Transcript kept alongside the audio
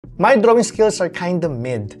My drawing skills are kinda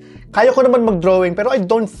mid. Kaya ko naman mag-drawing pero I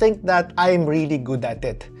don't think that I'm really good at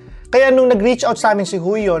it. Kaya nung nag-reach out sa amin si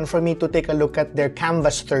HUION for me to take a look at their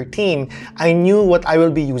Kamvas 13, I knew what I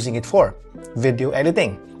will be using it for: video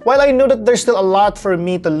editing. While I know that there's still a lot for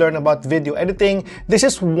me to learn about video editing, this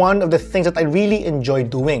is one of the things that I really enjoy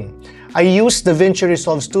doing. I use DaVinci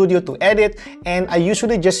Resolve Studio to edit, and I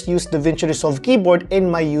usually just use DaVinci Resolve Keyboard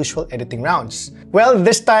in my usual editing rounds. Well,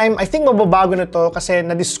 this time, I think mababago na to kasi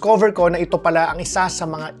na-discover ko na ito pala ang isa sa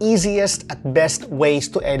mga easiest at best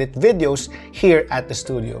ways to edit videos here at the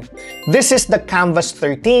studio. This is the Kamvas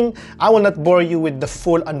 13. I will not bore you with the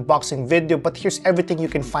full unboxing video, but here's everything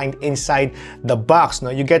you can find inside the box.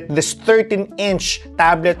 You get this 13-inch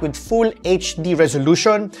tablet with full HD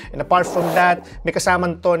resolution, and apart from that, may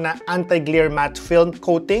kasama to na anti-glare matte film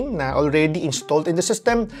coating na already installed in the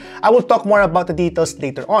system. I will talk more about the details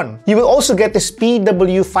later on. You will also get this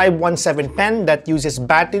PW517 pen that uses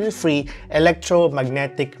battery-free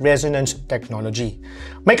electromagnetic resonance technology.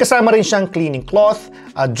 May kasama rin siyang cleaning cloth,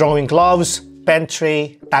 drawing gloves, pen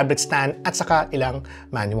tray, tablet stand, at saka ilang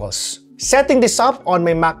manuals. Setting this up on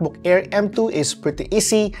my MacBook Air M2 is pretty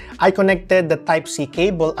easy. I connected the Type-C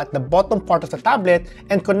cable at the bottom part of the tablet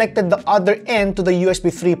and connected the other end to the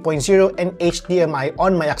USB 3.0 and HDMI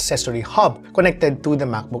on my accessory hub connected to the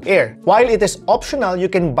MacBook Air. While it is optional, you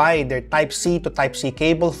can buy their Type-C to Type-C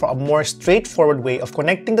cable for a more straightforward way of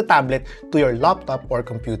connecting the tablet to your laptop or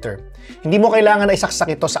computer. Hindi mo kailangan na isaksak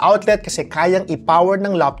ito sa outlet kasi kayang i-power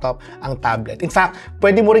ng laptop ang tablet. In fact,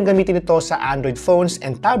 pwede mo rin gamitin ito sa Android phones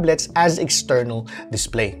and tablets as external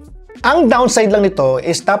display. Ang downside lang nito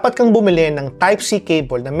is dapat kang bumili ng Type-C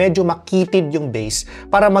cable na medyo makitid yung base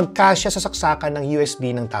para magkasya sa saksakan ng USB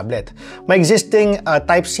ng tablet. My existing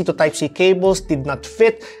Type-C to Type-C cables did not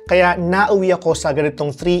fit, kaya nauwi ako sa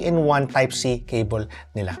ganitong 3-in-1 Type-C cable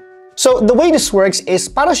nila. So, the way this works is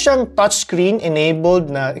para siyang touchscreen-enabled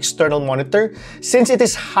na external monitor. Since it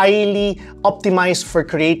is highly optimized for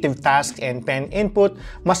creative tasks and pen input,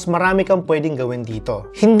 mas marami kang pwedeng gawin dito.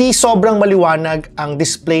 Hindi sobrang maliwanag ang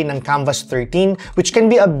display ng Kamvas 13, which can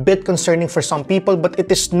be a bit concerning for some people, but it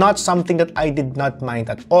is not something that I did not mind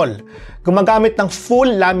at all. Gumagamit ng full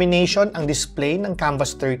lamination ang display ng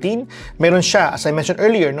Kamvas 13. Meron siya, as I mentioned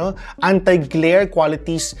earlier, anti-glare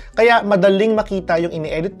qualities, kaya madaling makita yung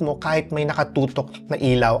ini-edit mo kahit may nakatutok na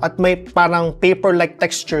ilaw, at may parang paper-like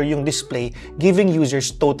texture yung display, giving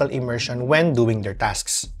users total immersion when doing their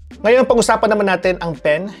tasks. Ngayon, pag-usapan naman natin ang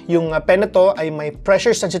pen. Yung pen na to ay may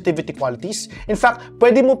pressure sensitivity qualities. In fact,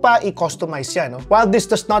 pwede mo pa i-customize yan. While this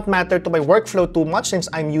does not matter to my workflow too much since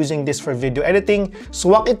I'm using this for video editing,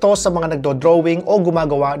 swak ito sa mga nagdo-drawing o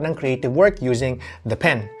gumagawa ng creative work using the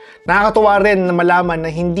pen. Nakakatuwa rin na malaman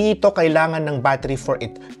na hindi ito kailangan ng battery for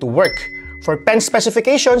it to work. For pen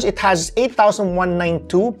specifications, it has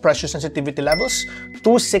 8,192 pressure sensitivity levels,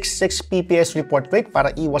 266 pps report rate para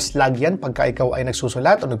iwas lag yan pagka ikaw ay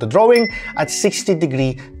nagsusulat o nagdo-drawing, at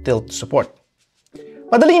 60-degree tilt support.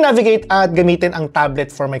 Madaling navigate at gamitin ang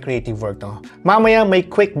tablet for my creative work. Mamaya may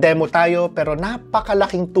quick demo tayo pero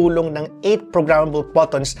napakalaking tulong ng 8 programmable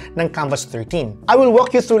buttons ng Kamvas 13. I will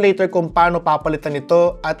walk you through later kung paano papalitan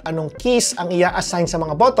ito at anong keys ang i-assign sa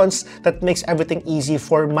mga buttons that makes everything easy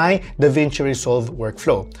for my DaVinci Resolve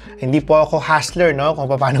workflow. Hindi po ako hustler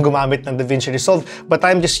kung paano gumamit ng DaVinci Resolve, but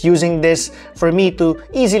I'm just using this for me to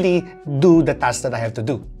easily do the tasks that I have to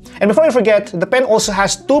do. And before I forget, the pen also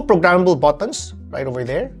has 2 programmable buttons right over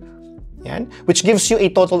there, which gives you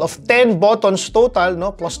a total of 10 buttons total,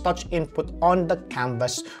 plus touch input on the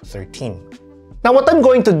Kamvas 13. Now, what I'm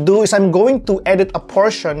going to do is I'm going to edit a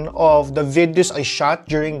portion of the videos I shot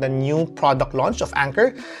during the new product launch of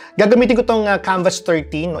Anchor. Gagamitin ko itong Kamvas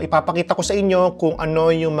 13. Ipapakita ko sa inyo kung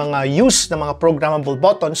ano yung mga use ng mga programmable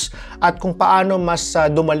buttons at kung paano mas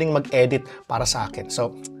dumaling mag-edit para sa akin.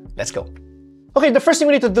 So, let's go. Okay, the first thing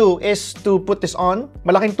we need to do is to put this on.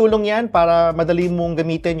 Malaking tulong yan para madali mong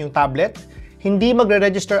gamitin yung tablet. Hindi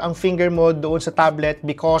magre-register ang finger mo doon sa tablet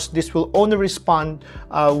because this will only respond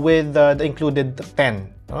with the included pen.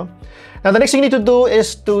 Now, the next thing you need to do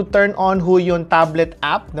is to turn on HUION Tablet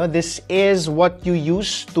app. This is what you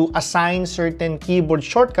use to assign certain keyboard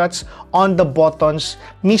shortcuts on the buttons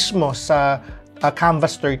mismo sa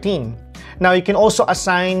Kamvas 13. Now, you can also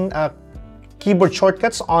assign keyboard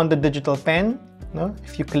shortcuts on the digital pen,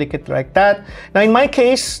 if you click it like that. Now, in my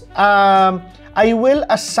case, I will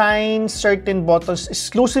assign certain buttons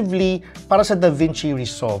exclusively para sa DaVinci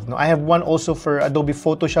Resolve. I have one also for Adobe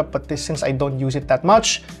Photoshop, but since I don't use it that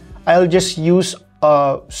much, I'll just use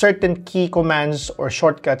certain key commands or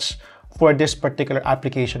shortcuts for this particular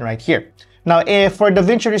application right here. Now, for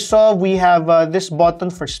DaVinci Resolve, we have this button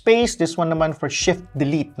for space, this one naman for shift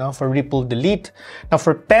delete, no, for ripple delete. Now,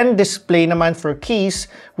 for pen display naman for keys,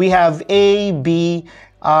 we have A, B.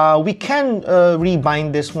 We can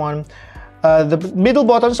rebind this one. The middle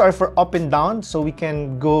buttons are for up and down, so we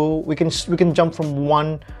can jump from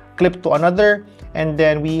one clip to another. And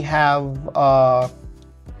then we have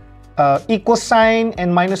equal sign and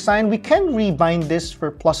minus sign. We can rebind this for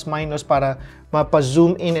plus minus para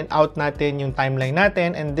mapa-zoom in and out natin yung timeline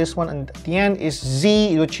natin. And this one at the end is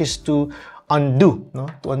Z, which is to undo, no?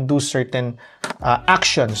 To undo certain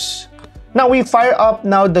actions. Now we fire up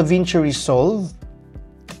now DaVinci Resolve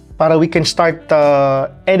para we can start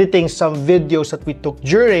editing some videos that we took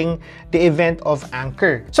during the event of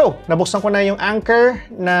Anchor. So, nabuksan ko na yung Anchor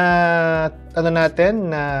na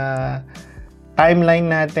timeline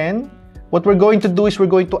natin. What we're going to do is we're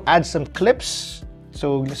going to add some clips.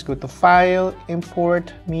 So let's go to File,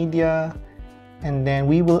 Import, Media, and then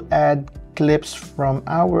we will add clips from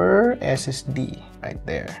our SSD right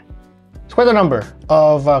there. It's quite a number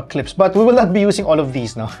of clips, but we will not be using all of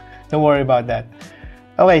these, no? Don't worry about that.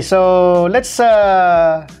 Okay, so let's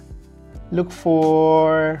look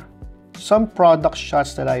for some product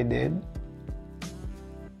shots that I did.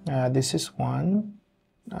 This is one.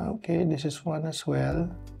 Okay, this is one as well.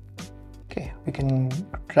 Okay, we can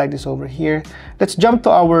drag this over here. Let's jump to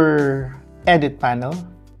our edit panel.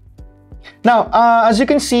 Now, as you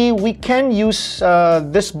can see, we can use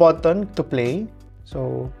this button to play.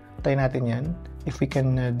 So, try natin yan if we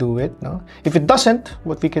can do it. No? If it doesn't,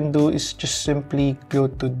 what we can do is just simply go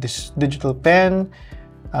to this digital pen.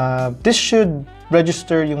 This should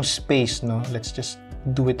register yung space. No? Let's just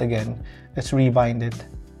do it again. Let's rebind it.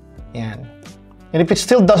 Yan. And if it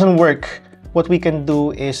still doesn't work, what we can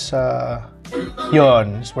do is,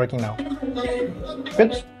 yun, it's working now.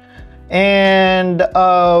 Good. And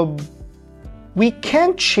we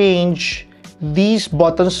can change these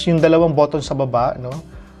buttons, yung dalawang buttons sa baba, no?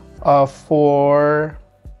 For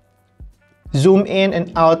zoom in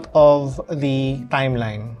and out of the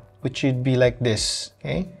timeline, which should be like this,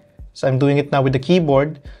 okay? So I'm doing it now with the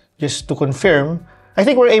keyboard, just to confirm. I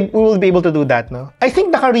think we will be able to do that, no? I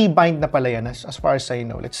think naka-rebind na pala yan, as far as I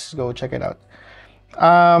know. Let's go check it out.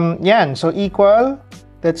 Yan, so equal,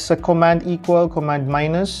 that's a command equal, command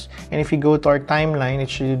minus, and if you go to our timeline, it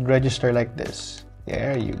should register like this.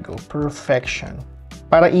 There you go, perfection.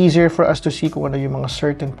 Para easier for us to see kung ano yung mga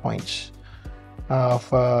certain points of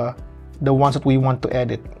the ones that we want to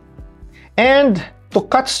edit. And to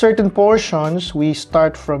cut certain portions, we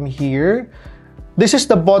start from here. This is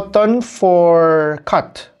the button for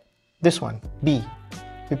cut. This one, B.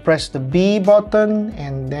 We press the B button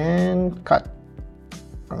and then cut.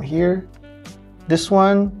 From here. This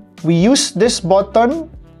one, we use this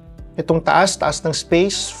button, itong taas ng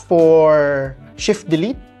space, for shift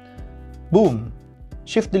delete. Boom.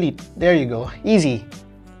 Shift delete. There you go. Easy.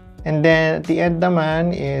 And then at the end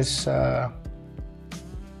naman is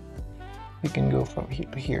we can go from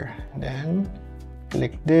here to here. And then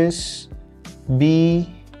click this. B,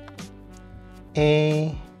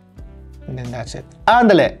 A, and then that's it.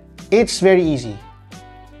 Andale! It's very easy.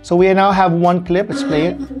 So we now have one clip. Let's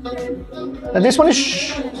play it. Now this one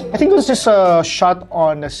is, I think it was just a shot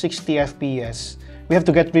on 60 FPS. We have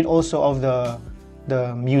to get rid also of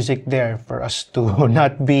the music there for us to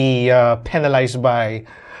not be penalized by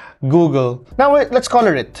Google. Now let's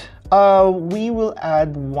color it. We will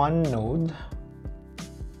add one node.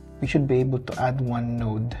 We should be able to add one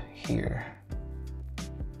node here.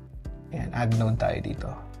 And add node tayo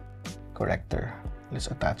dito. Corrector.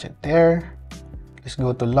 Let's attach it there. Let's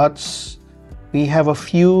go to LUTs. We have a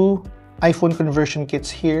few iPhone conversion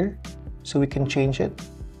kits here, so we can change it.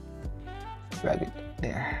 Drag it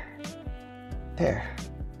there. There.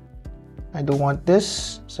 I don't want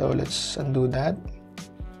this, so let's undo that.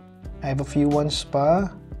 I have a few ones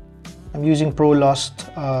pa. I'm using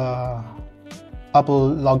ProLost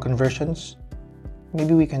Apple log conversions.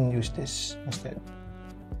 Maybe we can use this instead.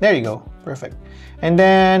 There you go, perfect. And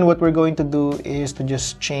then what we're going to do is to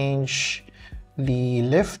just change the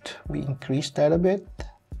lift. We increase that a bit.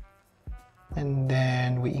 And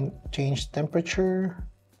then we change temperature.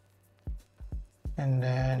 And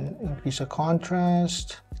then increase the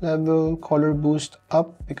contrast, level, color boost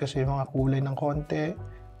up because yung mga kulay ng konti.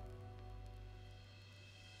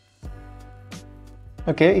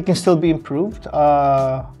 Okay, it can still be improved.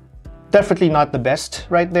 Definitely not the best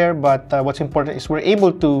right there, but what's important is we're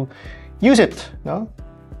able to use it, no?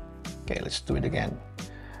 Okay, let's do it again.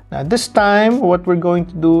 Now this time, what we're going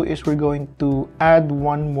to do is we're going to add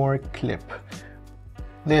one more clip.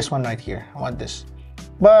 This one right here, I want this.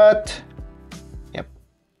 But, yep,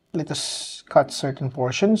 let us cut certain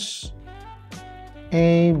portions.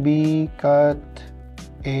 A, B, cut,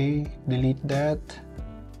 A, delete that.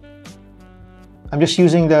 I'm just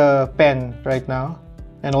using the pen right now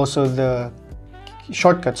and also the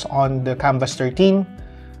shortcuts on the Kamvas 13.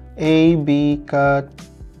 A, B, cut,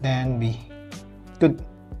 then B. Good.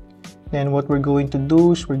 Then what we're going to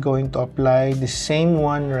do is we're going to apply the same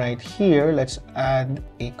one right here. Let's add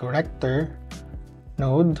a corrector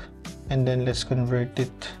node and then let's convert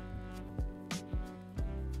it.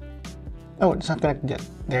 Oh, it's not connected yet.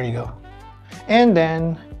 There you go. And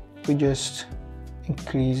then we just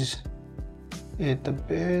increase it a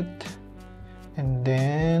bit. And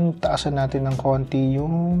then taasan natin ng konti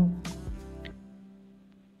yung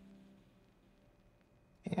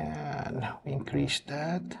yan. We increase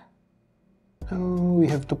that. So we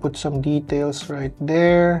have to put some details right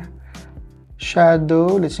there.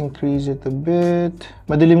 Shadow, let's increase it a bit.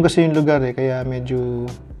 Madilim kasi yung lugar eh, kaya medyo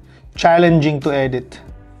challenging to edit.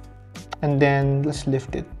 And then let's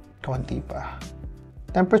lift it konti pa.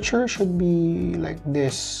 Temperature should be like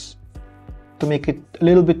this to make it a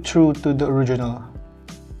little bit true to the original.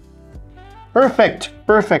 Perfect,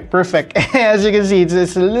 perfect, perfect. As you can see,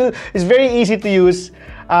 it's very easy to use.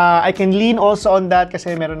 I can lean also on that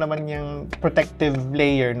kasi meron naman yung protective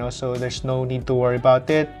layer, no? So there's no need to worry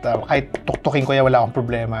about it. Kahit tuktukin ko yan, wala akong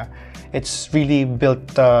problema. It's really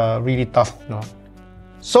built really tough, no?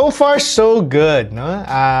 So far, so good, no?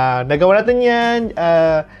 Nagawa natin yan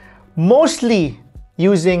mostly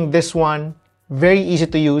using this one. Very easy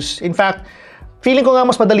to use. In fact, feeling ko nga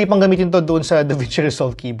mas madali pang gamitin to doon sa DaVinci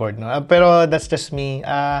Resolve Keyboard, no? Pero that's just me.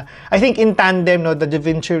 I think in tandem, no, the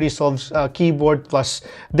DaVinci Resolve Keyboard plus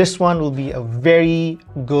this one will be a very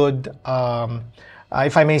good,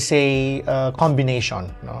 if I may say,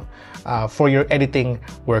 combination, no, for your editing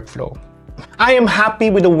workflow. I am happy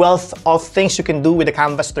with the wealth of things you can do with the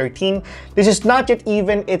Kamvas 13. This is not yet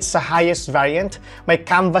even its highest variant. May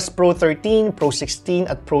Kamvas Pro 13, Pro 16,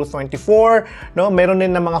 at Pro 24. No, meron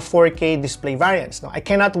din ng mga 4K display variants. No, I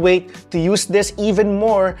cannot wait to use this even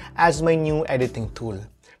more as my new editing tool.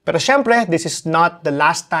 Pero syempre, this is not the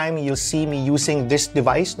last time you'll see me using this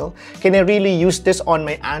device, no? Can I really use this on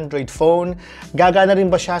my Android phone? Gagana rin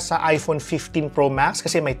ba siya sa iPhone 15 Pro Max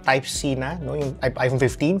kasi may Type-C na, no? Yung iPhone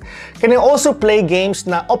 15. Can I also play games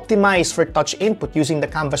na optimized for touch input using the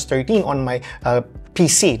Kamvas 13 on my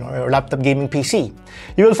PC, no? Or laptop gaming PC?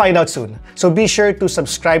 You will find out soon. So be sure to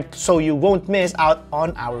subscribe so you won't miss out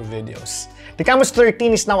on our videos. The Kamvas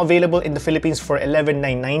 13 is now available in the Philippines for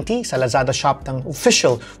 $11,990 sa Lazada shop ng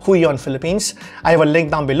official HUION Philippines. I have a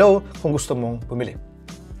link down below kung gusto mong bumili.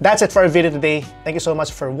 That's it for our video today. Thank you so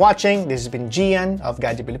much for watching. This has been Gian of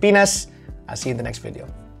Gadget Pilipinas. I'll see you in the next video.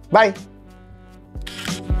 Bye!